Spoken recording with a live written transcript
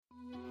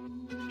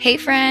Hey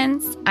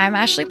friends, I'm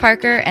Ashley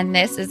Parker and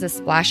this is A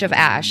Splash of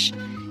Ash.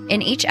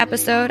 In each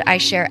episode, I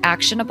share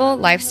actionable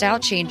lifestyle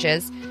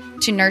changes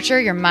to nurture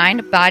your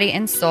mind, body,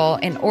 and soul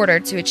in order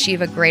to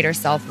achieve a greater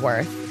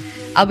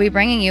self-worth. I'll be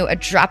bringing you a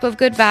drop of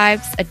good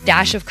vibes, a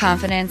dash of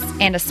confidence,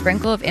 and a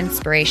sprinkle of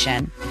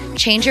inspiration.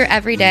 Change your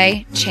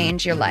everyday,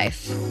 change your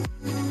life.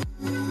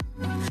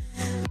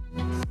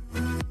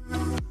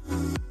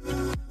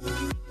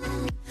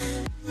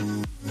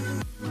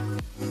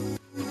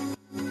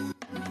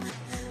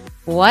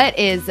 What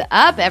is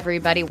up,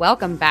 everybody?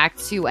 Welcome back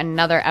to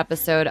another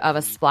episode of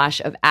A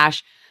Splash of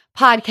Ash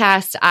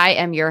podcast. I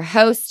am your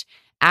host,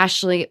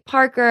 Ashley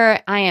Parker.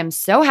 I am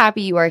so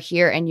happy you are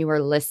here and you are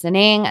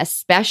listening,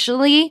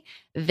 especially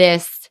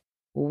this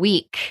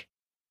week.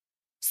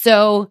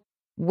 So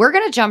we're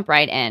going to jump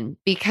right in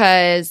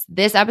because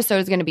this episode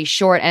is going to be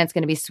short and it's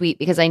going to be sweet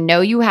because I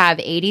know you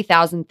have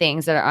 80,000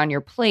 things that are on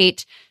your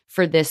plate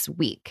for this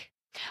week.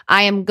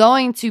 I am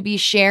going to be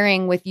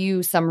sharing with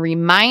you some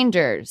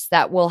reminders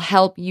that will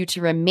help you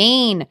to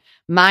remain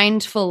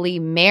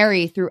mindfully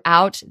merry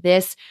throughout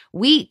this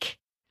week.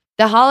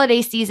 The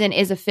holiday season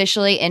is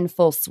officially in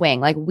full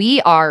swing. Like,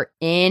 we are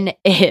in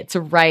it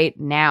right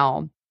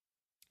now.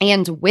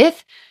 And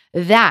with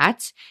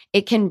that,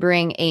 it can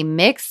bring a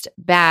mixed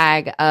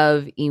bag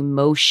of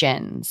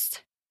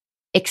emotions,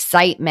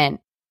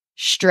 excitement,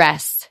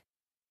 stress,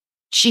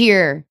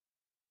 cheer,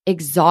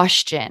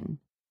 exhaustion,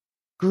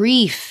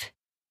 grief,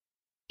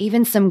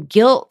 even some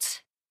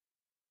guilt.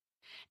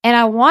 And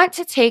I want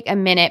to take a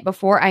minute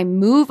before I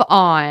move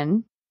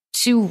on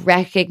to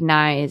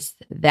recognize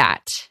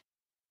that.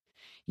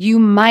 You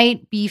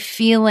might be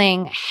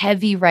feeling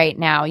heavy right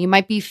now. You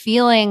might be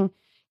feeling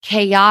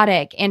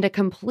chaotic and a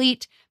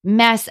complete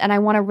mess. And I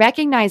want to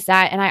recognize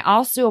that. And I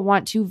also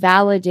want to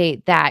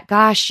validate that.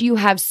 Gosh, you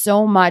have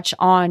so much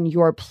on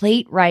your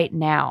plate right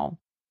now,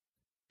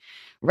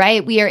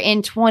 right? We are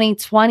in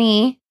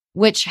 2020,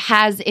 which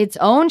has its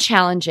own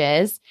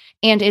challenges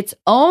and its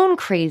own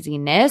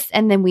craziness.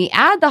 And then we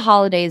add the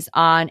holidays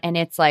on and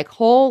it's like,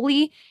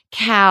 holy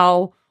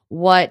cow,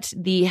 what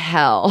the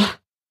hell?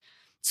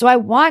 So I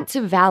want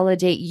to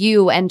validate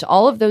you and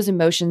all of those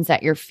emotions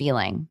that you're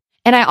feeling.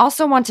 And I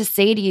also want to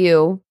say to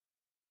you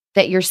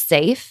that you're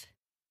safe.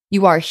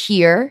 You are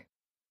here.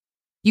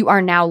 You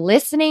are now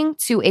listening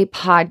to a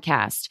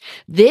podcast.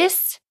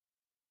 This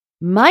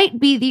might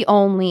be the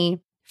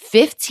only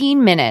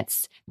 15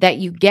 minutes that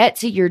you get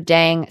to your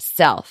dang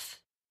self.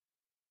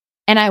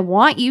 And I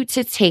want you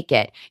to take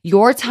it.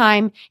 Your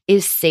time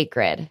is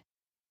sacred.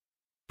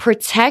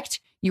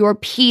 Protect your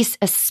peace,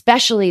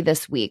 especially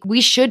this week.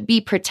 We should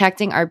be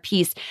protecting our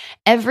peace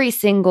every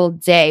single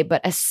day,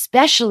 but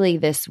especially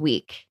this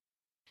week.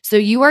 So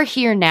you are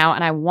here now,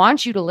 and I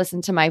want you to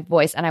listen to my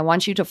voice, and I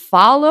want you to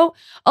follow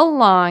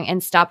along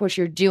and stop what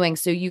you're doing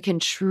so you can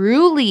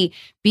truly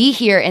be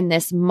here in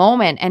this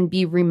moment and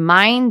be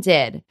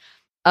reminded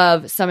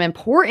of some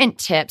important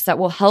tips that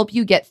will help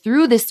you get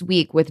through this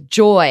week with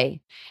joy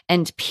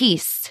and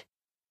peace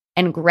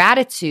and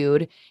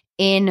gratitude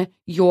in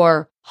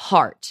your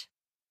heart.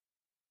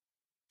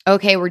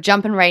 Okay, we're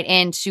jumping right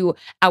into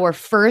our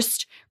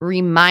first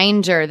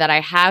reminder that I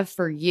have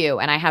for you,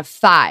 and I have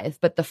 5,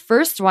 but the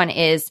first one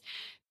is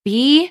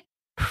be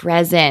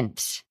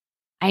present.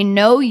 I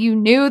know you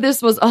knew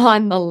this was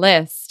on the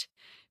list.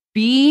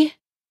 Be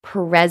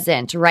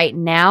present right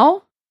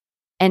now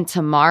and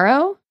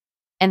tomorrow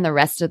and the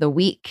rest of the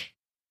week.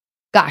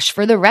 Gosh,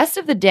 for the rest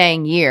of the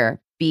dang year,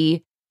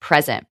 be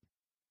present.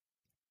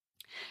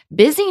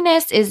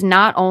 Busyness is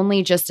not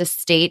only just a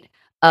state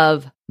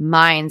of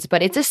minds,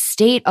 but it's a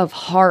state of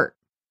heart.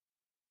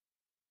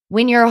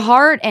 When your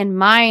heart and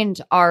mind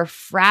are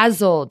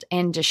frazzled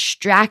and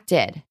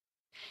distracted,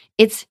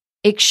 it's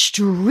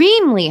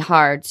extremely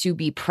hard to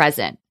be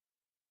present.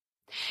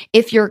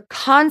 If you're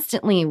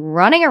constantly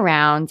running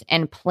around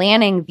and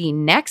planning the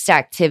next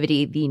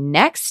activity, the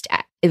next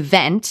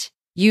event,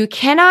 you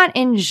cannot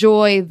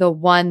enjoy the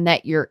one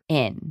that you're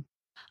in.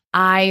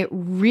 I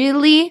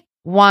really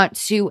want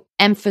to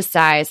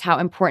emphasize how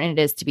important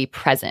it is to be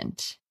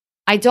present.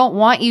 I don't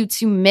want you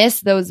to miss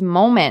those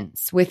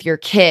moments with your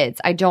kids.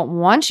 I don't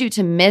want you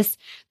to miss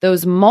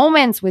those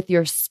moments with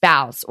your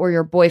spouse or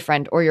your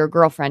boyfriend or your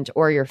girlfriend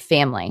or your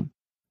family.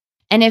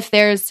 And if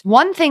there's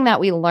one thing that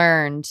we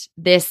learned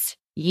this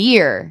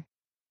year,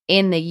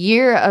 in the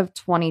year of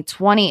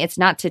 2020, it's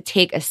not to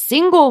take a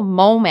single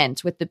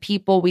moment with the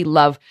people we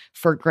love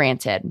for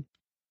granted.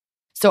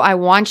 So I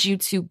want you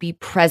to be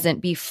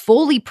present, be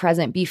fully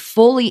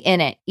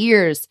in it.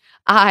 Ears,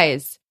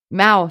 eyes,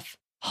 mouth,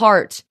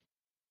 heart,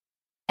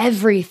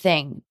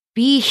 everything.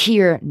 Be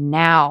here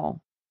now.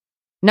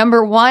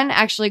 Number 1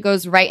 actually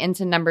goes right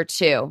into number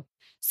 2.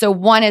 So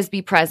 1 is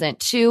be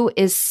present. 2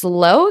 is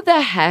slow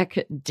the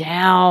heck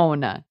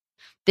down.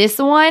 This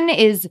one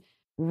is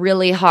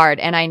really hard.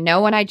 And I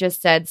know when I just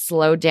said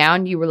slow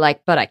down, you were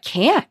like, but I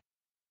can't,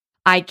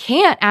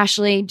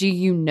 Ashley. Do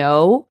you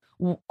know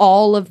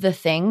all of the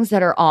things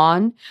that are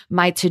on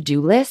my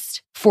to-do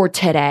list for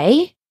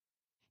today?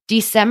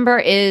 December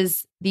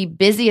is the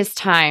busiest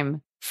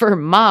time for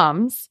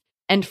moms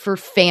and for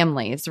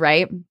families,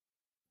 right?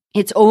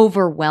 It's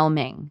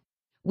overwhelming.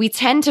 We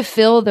tend to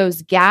fill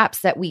those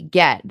gaps that we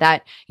get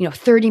that,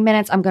 30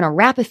 minutes, I'm going to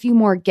wrap a few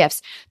more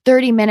gifts.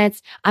 30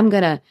 minutes, I'm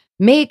going to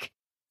make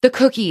the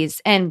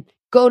cookies and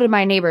go to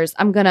my neighbors.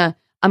 I'm going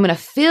to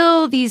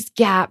fill these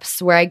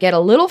gaps where I get a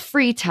little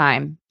free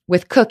time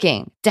with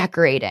cooking,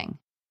 decorating,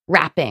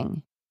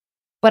 wrapping.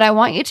 But I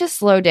want you to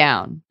slow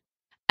down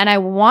and I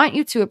want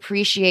you to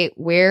appreciate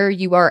where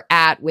you are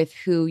at with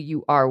who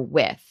you are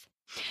with.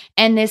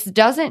 And this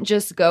doesn't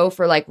just go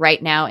for like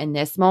right now in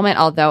this moment,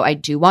 although I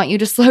do want you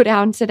to slow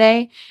down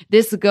today.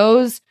 This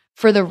goes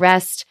for the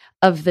rest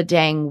of the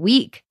dang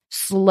week.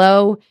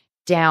 Slow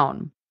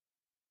down.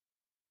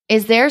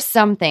 Is there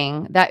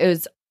something that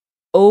is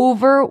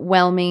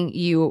overwhelming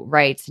you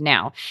right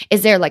now?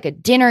 Is there like a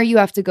dinner you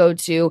have to go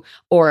to,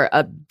 or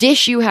a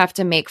dish you have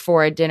to make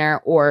for a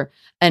dinner, or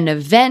an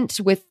event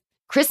with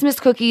Christmas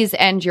cookies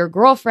and your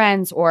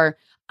girlfriends, or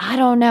I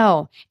don't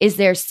know. Is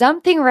there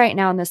something right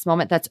now in this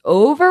moment that's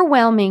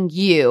overwhelming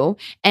you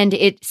and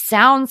it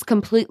sounds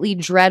completely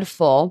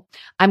dreadful?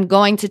 I'm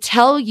going to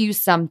tell you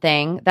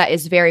something that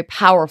is very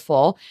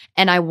powerful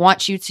and I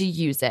want you to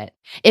use it.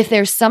 If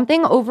there's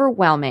something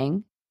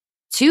overwhelming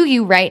to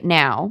you right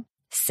now,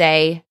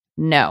 say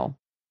no.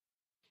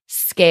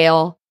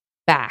 Scale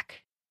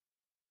back.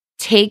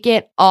 Take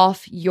it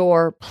off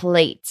your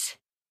plate.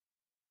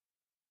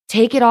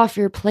 Take it off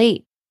your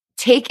plate.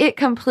 Take it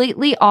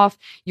completely off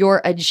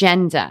your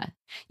agenda.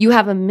 You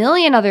have a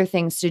million other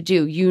things to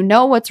do. You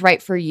know what's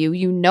right for you.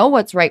 You know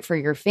what's right for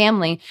your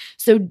family.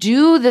 So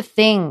do the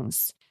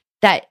things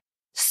that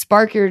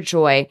spark your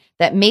joy,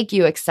 that make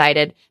you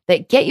excited,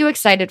 that get you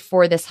excited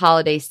for this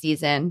holiday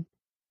season.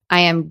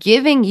 I am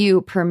giving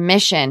you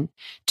permission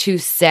to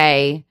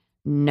say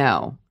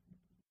no.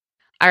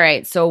 All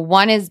right, so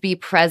 1 is be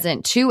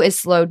present, 2 is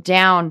slow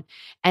down,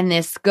 and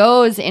this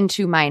goes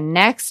into my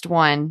next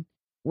one,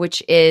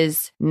 which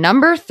is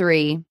number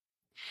 3,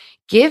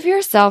 give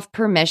yourself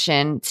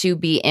permission to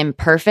be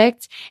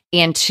imperfect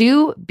and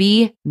to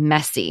be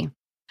messy.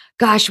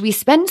 Gosh, we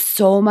spend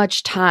so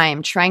much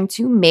time trying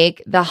to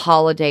make the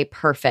holiday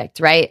perfect,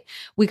 right?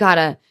 We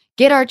gotta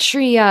get our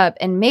tree up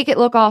and make it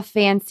look all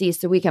fancy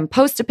so we can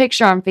post a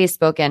picture on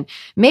Facebook and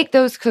make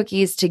those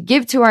cookies to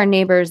give to our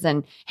neighbors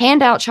and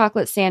hand out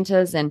chocolate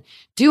Santas and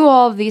do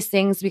all of these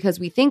things because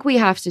we think we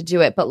have to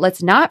do it. But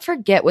let's not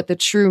forget what the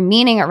true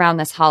meaning around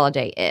this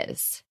holiday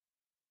is.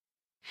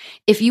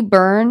 If you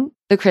burn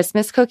the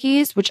Christmas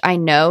cookies, which I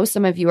know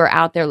some of you are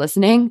out there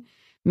listening,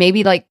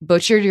 maybe like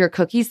butchered your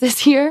cookies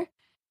this year,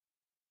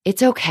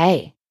 it's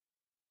okay.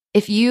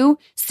 If you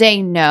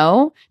say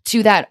no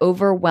to that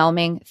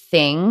overwhelming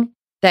thing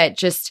that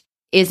just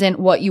isn't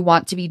what you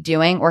want to be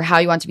doing or how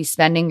you want to be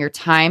spending your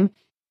time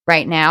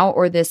right now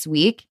or this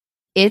week,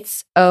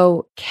 it's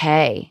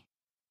okay.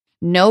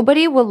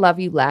 Nobody will love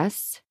you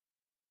less.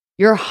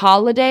 Your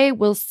holiday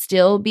will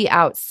still be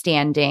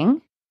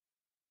outstanding.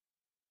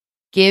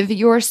 Give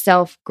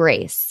yourself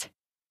grace.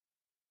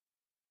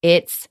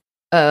 It's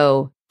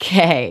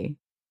okay.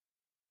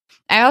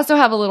 I also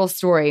have a little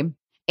story.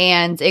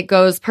 And it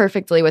goes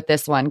perfectly with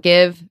this one.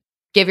 Give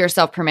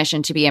yourself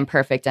permission to be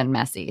imperfect and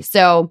messy.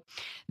 So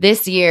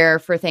this year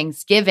for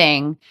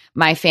Thanksgiving,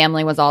 my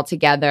family was all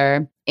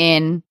together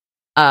in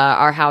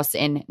our house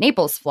in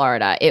Naples,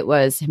 Florida. It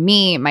was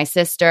me, my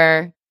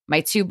sister,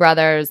 my 2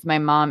 brothers, my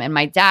mom, and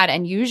my dad.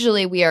 And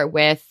usually we are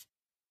with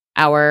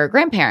our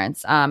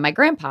grandparents, my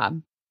grandpa.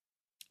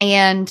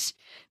 And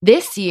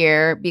this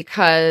year,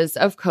 because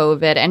of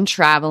COVID and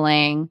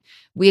traveling,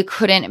 we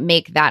couldn't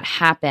make that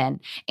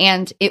happen.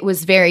 And it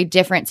was very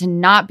different to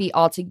not be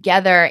all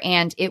together.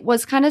 And it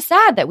was kind of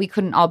sad that we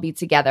couldn't all be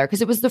together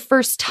because it was the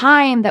first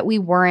time that we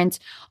weren't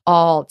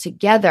all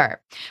together.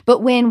 But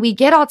when we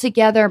get all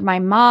together, my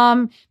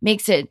mom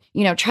makes it,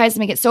 tries to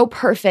make it so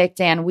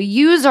perfect. And we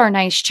use our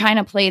nice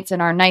china plates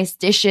and our nice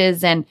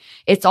dishes. And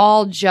it's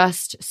all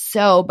just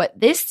so. But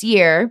this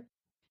year,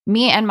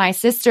 me and my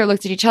sister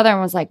looked at each other and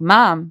was like,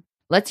 Mom,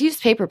 let's use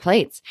paper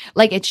plates.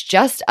 Like, it's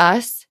just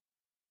us.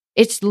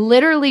 It's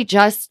literally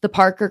just the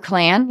Parker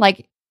clan.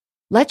 Like,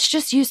 let's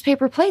just use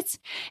paper plates.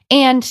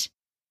 And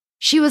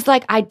she was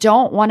like, I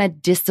don't want to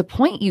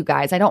disappoint you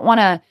guys. I don't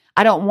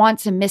want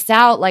to miss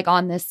out like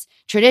on this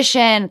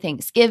tradition,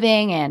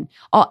 Thanksgiving and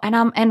all.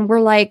 And we're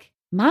like,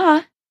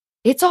 Ma,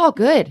 it's all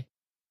good.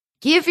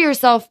 Give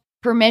yourself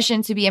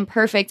permission to be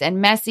imperfect and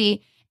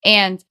messy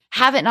and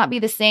have it not be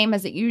the same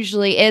as it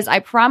usually is. I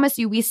promise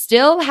you, we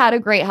still had a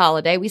great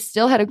holiday. We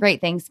still had a great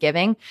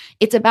Thanksgiving.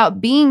 It's about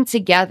being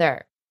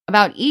together,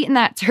 about eating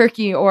that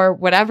turkey or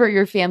whatever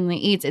your family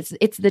eats.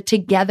 It's the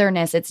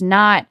togetherness. It's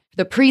not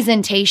the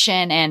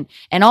presentation and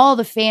all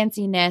the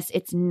fanciness.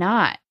 It's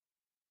not.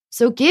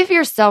 So give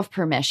yourself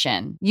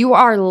permission. You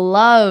are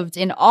loved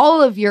in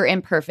all of your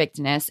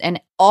imperfectness and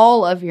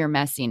all of your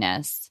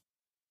messiness.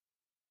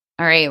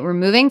 All right, we're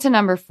moving to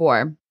number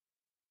 4.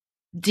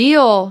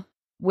 Deal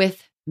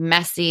with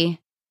messy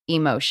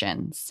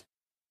emotions.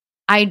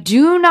 I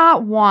do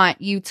not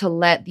want you to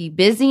let the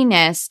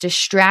busyness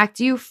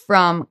distract you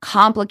from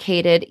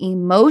complicated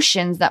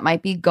emotions that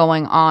might be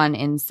going on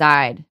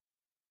inside,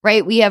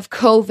 right? We have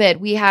COVID.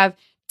 We have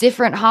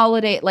different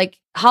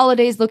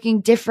holidays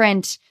looking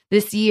different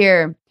this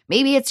year.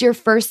 Maybe it's your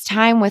first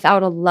time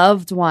without a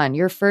loved one,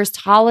 your first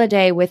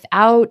holiday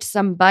without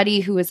somebody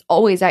who is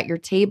always at your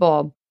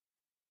table.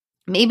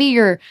 Maybe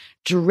you're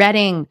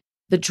dreading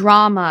the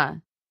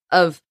drama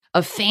of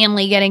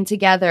family getting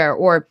together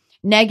or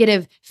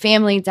negative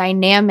family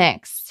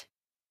dynamics,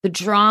 the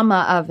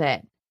drama of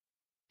it.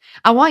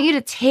 I want you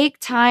to take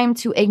time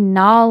to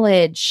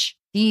acknowledge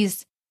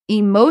these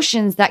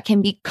emotions that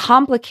can be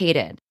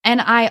complicated.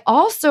 And I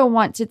also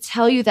want to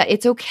tell you that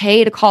it's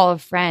okay to call a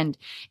friend.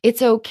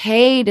 It's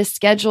okay to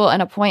schedule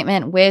an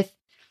appointment with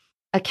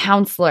a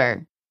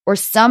counselor or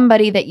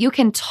somebody that you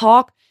can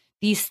talk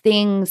these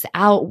things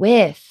out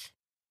with.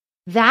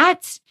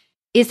 That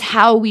is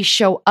how we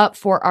show up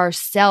for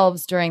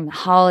ourselves during the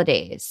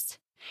holidays.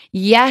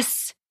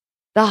 Yes,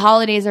 the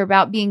holidays are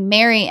about being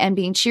merry and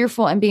being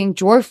cheerful and being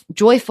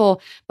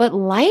joyful, but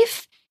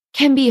life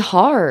can be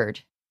hard.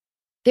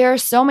 There are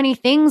so many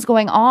things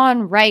going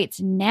on right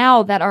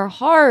now that are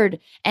hard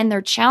and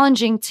they're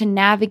challenging to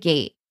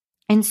navigate.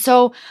 And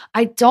so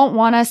I don't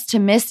want us to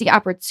miss the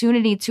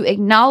opportunity to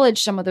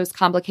acknowledge some of those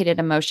complicated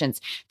emotions,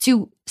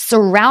 to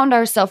surround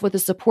ourselves with a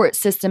support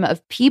system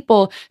of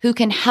people who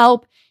can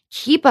help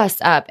keep us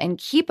up and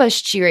keep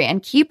us cheery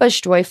and keep us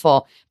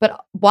joyful,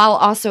 but while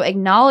also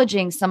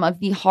acknowledging some of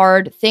the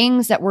hard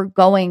things that we're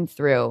going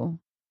through.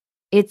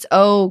 It's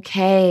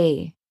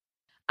okay.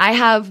 I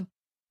have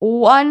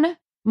one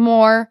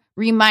more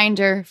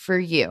reminder for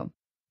you.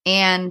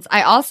 And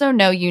I also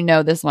know you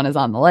know this one is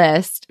on the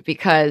list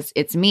because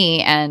it's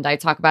me and I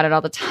talk about it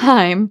all the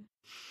time.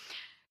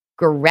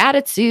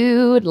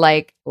 Gratitude,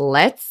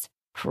 let's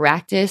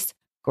practice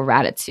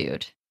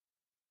gratitude.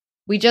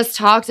 We just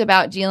talked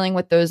about dealing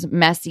with those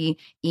messy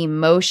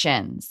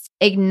emotions,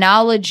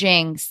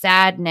 acknowledging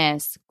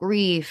sadness,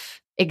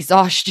 grief,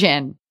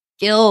 exhaustion,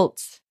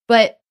 guilt.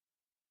 But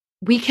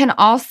we can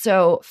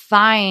also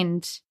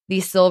find the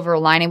silver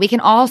lining. We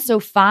can also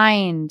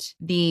find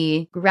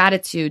the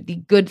gratitude, the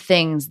good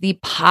things, the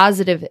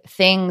positive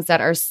things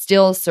that are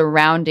still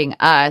surrounding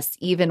us,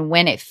 even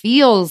when it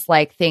feels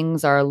like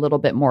things are a little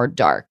bit more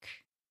dark.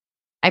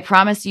 I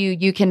promise you,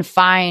 you can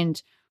find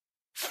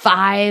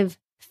 5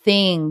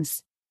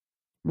 things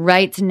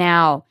right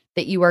now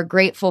that you are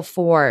grateful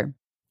for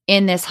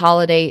in this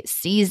holiday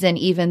season,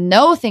 even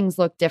though things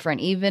look different,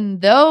 even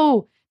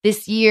though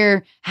this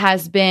year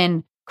has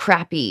been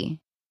crappy.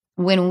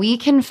 When we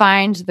can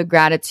find the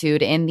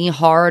gratitude in the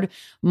hard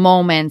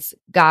moments,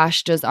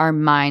 gosh, does our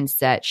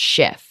mindset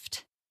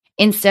shift.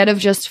 Instead of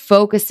just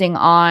focusing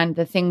on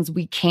the things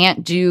we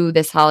can't do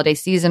this holiday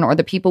season or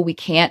the people we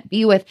can't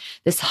be with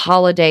this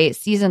holiday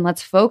season,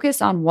 let's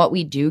focus on what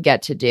we do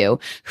get to do,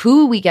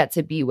 who we get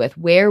to be with,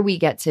 where we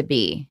get to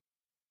be.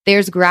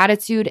 There's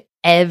gratitude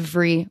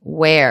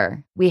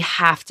everywhere. We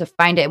have to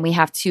find it and we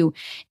have to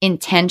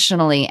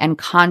intentionally and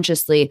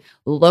consciously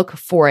look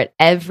for it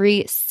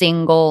every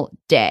single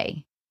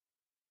day.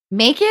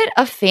 Make it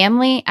a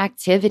family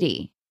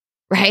activity,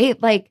 right?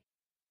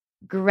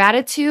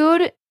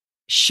 Gratitude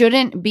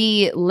shouldn't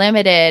be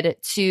limited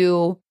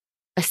to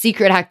a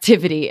secret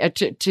activity,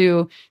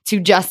 to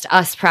just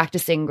us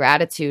practicing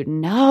gratitude.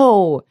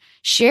 No,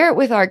 share it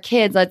with our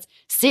kids. Let's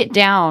sit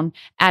down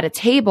at a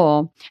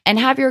table and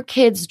have your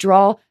kids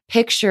draw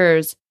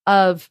pictures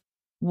of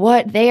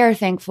what they are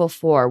thankful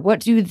for. What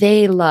do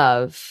they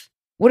love?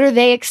 What are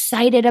they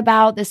excited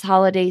about this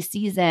holiday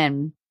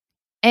season?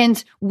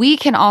 And we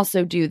can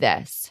also do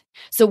this.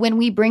 So when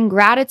we bring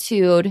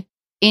gratitude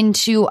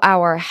into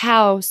our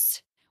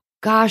house,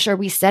 gosh, are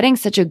we setting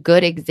such a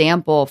good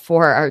example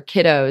for our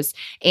kiddos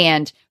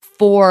and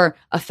for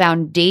a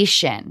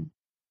foundation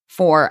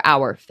for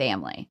our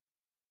family?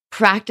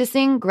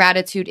 Practicing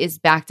gratitude is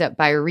backed up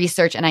by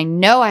research. And I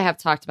know I have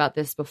talked about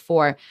this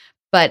before,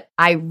 but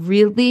I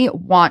really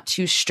want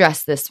to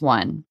stress this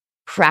one.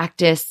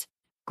 Practice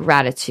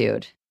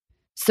gratitude.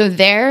 So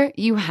there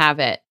you have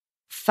it.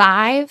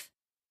 5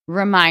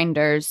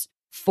 reminders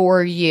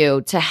for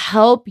you to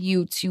help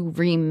you to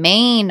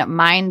remain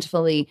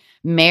mindfully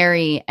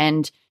merry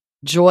and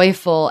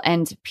joyful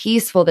and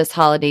peaceful this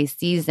holiday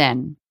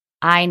season.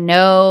 I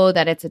know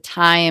that it's a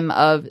time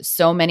of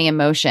so many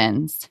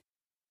emotions.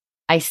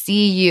 I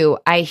see you,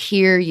 I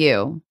hear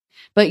you,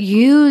 but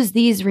use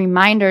these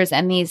reminders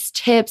and these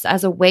tips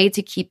as a way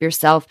to keep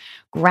yourself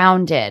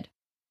grounded.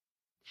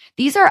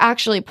 These are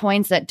actually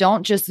points that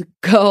don't just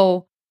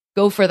go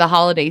for the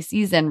holiday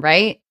season,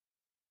 right?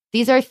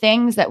 These are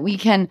things that we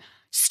can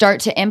start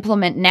to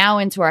implement now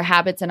into our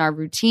habits and our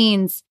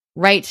routines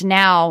right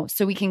now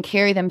so we can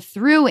carry them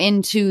through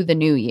into the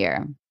new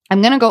year.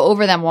 I'm going to go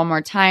over them one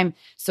more time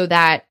so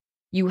that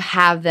you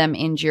have them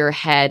in your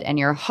head and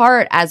your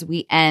heart as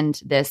we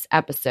end this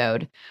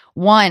episode.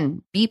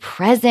 1, be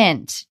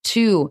present.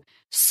 2,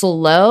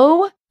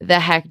 slow the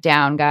heck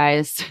down,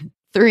 guys.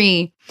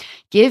 3,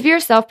 give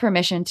yourself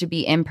permission to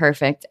be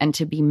imperfect and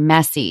to be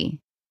messy.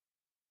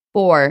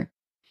 4,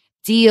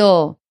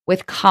 deal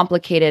with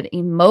complicated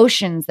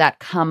emotions that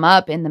come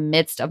up in the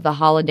midst of the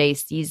holiday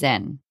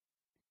season.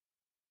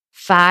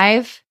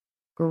 5,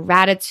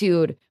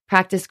 gratitude.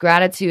 Practice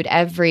gratitude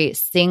every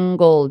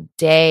single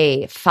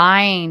day.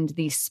 Find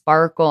the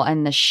sparkle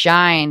and the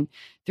shine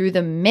through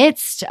the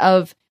midst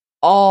of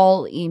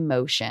all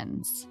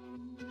emotions.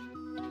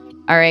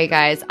 All right,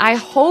 guys, I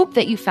hope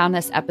that you found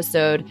this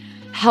episode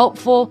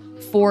helpful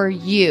for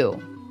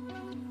you.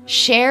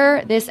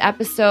 Share this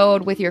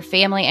episode with your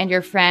family and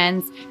your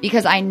friends,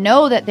 because I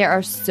know that there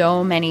are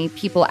so many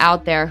people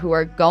out there who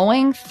are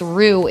going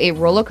through a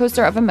roller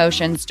coaster of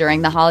emotions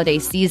during the holiday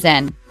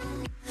season.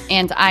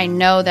 And I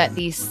know that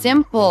these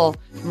simple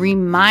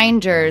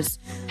reminders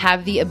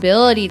have the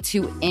ability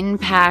to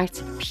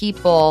impact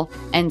people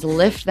and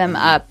lift them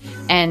up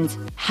and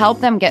help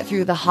them get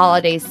through the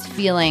holidays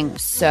feeling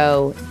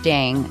so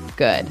dang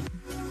good.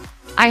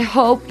 I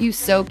hope you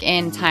soak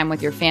in time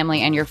with your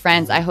family and your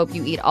friends. I hope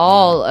you eat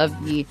all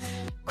of the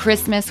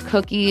Christmas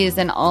cookies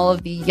and all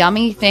of the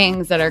yummy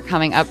things that are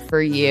coming up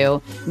for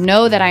you.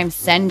 Know that I'm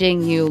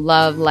sending you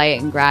love, light,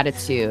 and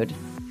gratitude.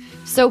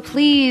 So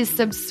please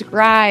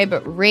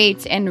subscribe,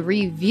 rate, and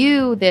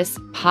review this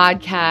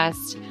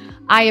podcast.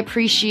 I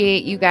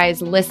appreciate you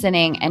guys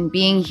listening and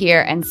being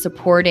here and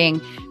supporting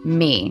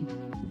me.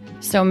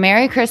 So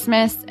Merry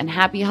Christmas and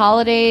Happy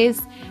Holidays,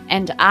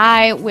 and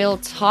I will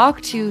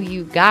talk to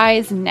you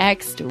guys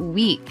next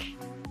week.